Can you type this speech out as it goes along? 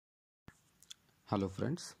Hello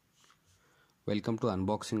friends, welcome to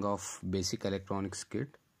unboxing of basic electronics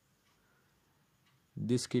kit.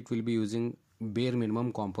 This kit will be using bare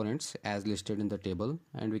minimum components as listed in the table,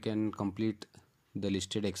 and we can complete the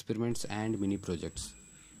listed experiments and mini projects.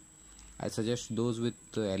 I suggest those with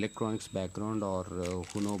electronics background or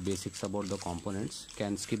who know basics about the components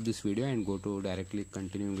can skip this video and go to directly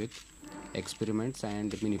continuing with experiments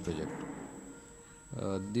and mini project.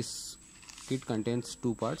 This kit contains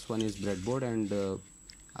two parts. One is breadboard and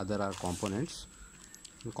other are components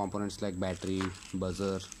like battery,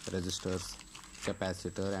 buzzer, resistors,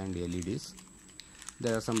 capacitor and LEDs.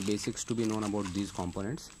 There are some basics to be known about these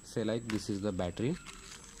components. Say like this is the battery,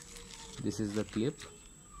 this is the clip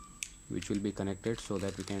which will be connected so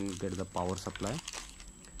that we can get the power supply.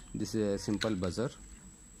 This is a simple buzzer,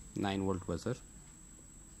 9-volt buzzer.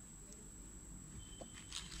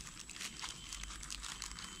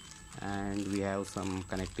 And we have some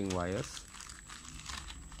connecting wires.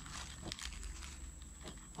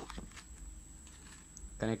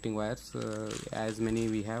 As many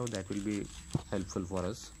we have, that will be helpful for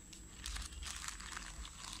us.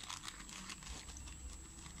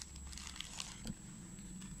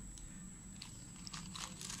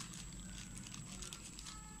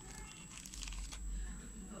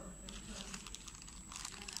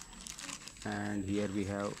 And here we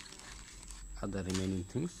have other remaining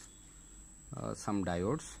things. Some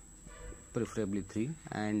diodes, preferably 3,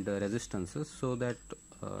 and resistances, so that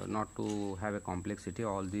not to have a complexity,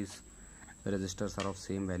 all these resistors are of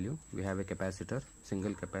same value. We have a capacitor,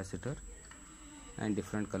 single capacitor, and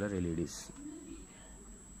different color LEDs.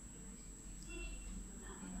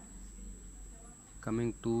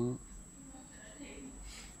 Coming to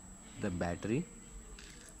the battery,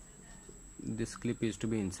 this clip is to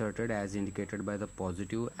be inserted as indicated by the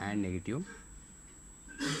positive and negative.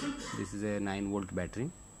 This is a 9-volt battery.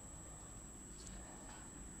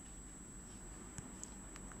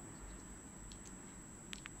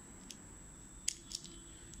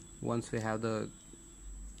 Once we have the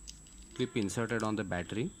clip inserted on the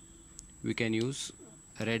battery, we can use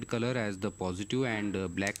red color as the positive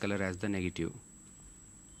and black color as the negative.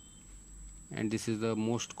 And this is the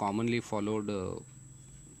most commonly followed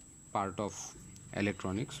part of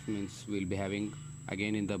electronics. Means we'll be having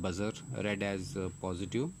again in the buzzer red as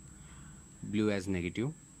positive, blue as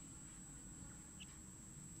negative.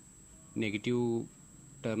 Negative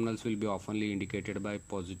terminals will be oftenly indicated by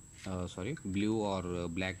blue or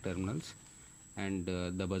black terminals, and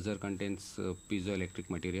the buzzer contains piezoelectric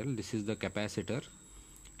material. This is the capacitor,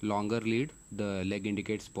 longer lead, the leg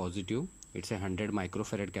indicates positive, it's a 100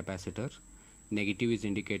 microfarad capacitor. Negative is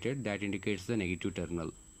indicated, that indicates the negative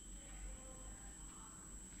terminal.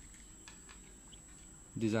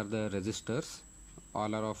 These are the resistors,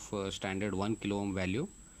 all are of standard 1 kilo ohm value.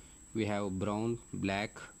 We have brown,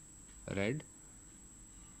 black, red.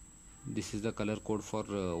 This is the color code for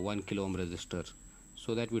 1 kilo ohm resistor,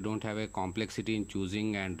 so that we don't have a complexity in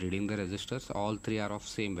choosing and reading the resistors. All three are of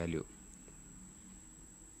same value.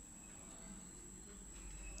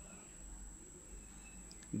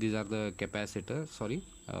 These are the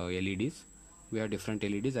LEDs. We have different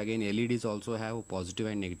LEDs. Again, LEDs also have positive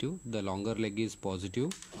and negative. The longer leg is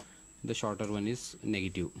positive, the shorter one is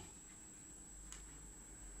negative.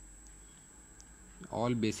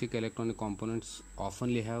 All basic electronic components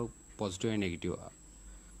oftenly have positive and negative.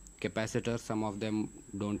 Capacitors, some of them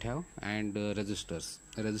don't have, and resistors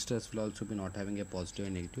will also be not having a positive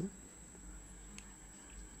and negative.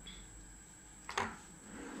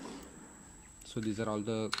 So these are all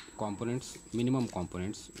the components, minimum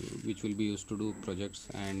components, which will be used to do projects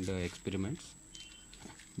and experiments.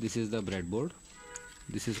 This is the breadboard.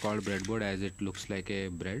 This is called breadboard as it looks like a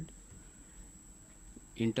bread.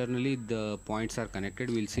 Internally the points are connected.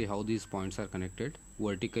 We'll see how these points are connected.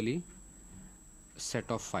 Vertically, set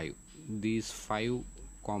of 5. These 5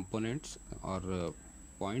 components or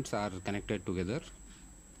points are connected together,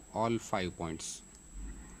 all 5 points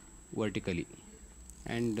vertically,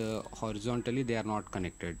 and horizontally they are not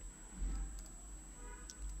connected.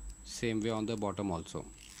 Same way on the bottom also.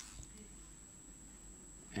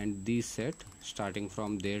 And these set starting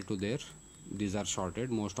from there to there, these are shorted,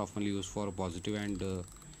 most often used for positive and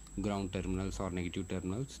ground terminals or negative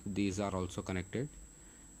terminals. These are also connected.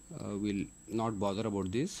 We'll not bother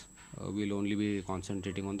about this. We'll only be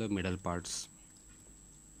concentrating on the middle parts.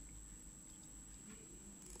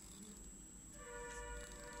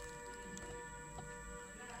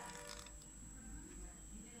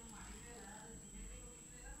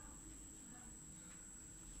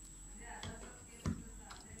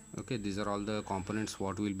 Okay, these are all the components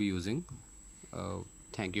what we'll be using.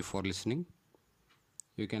 Thank you for listening.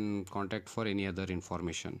 You can contact for any other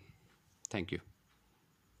information. Thank you.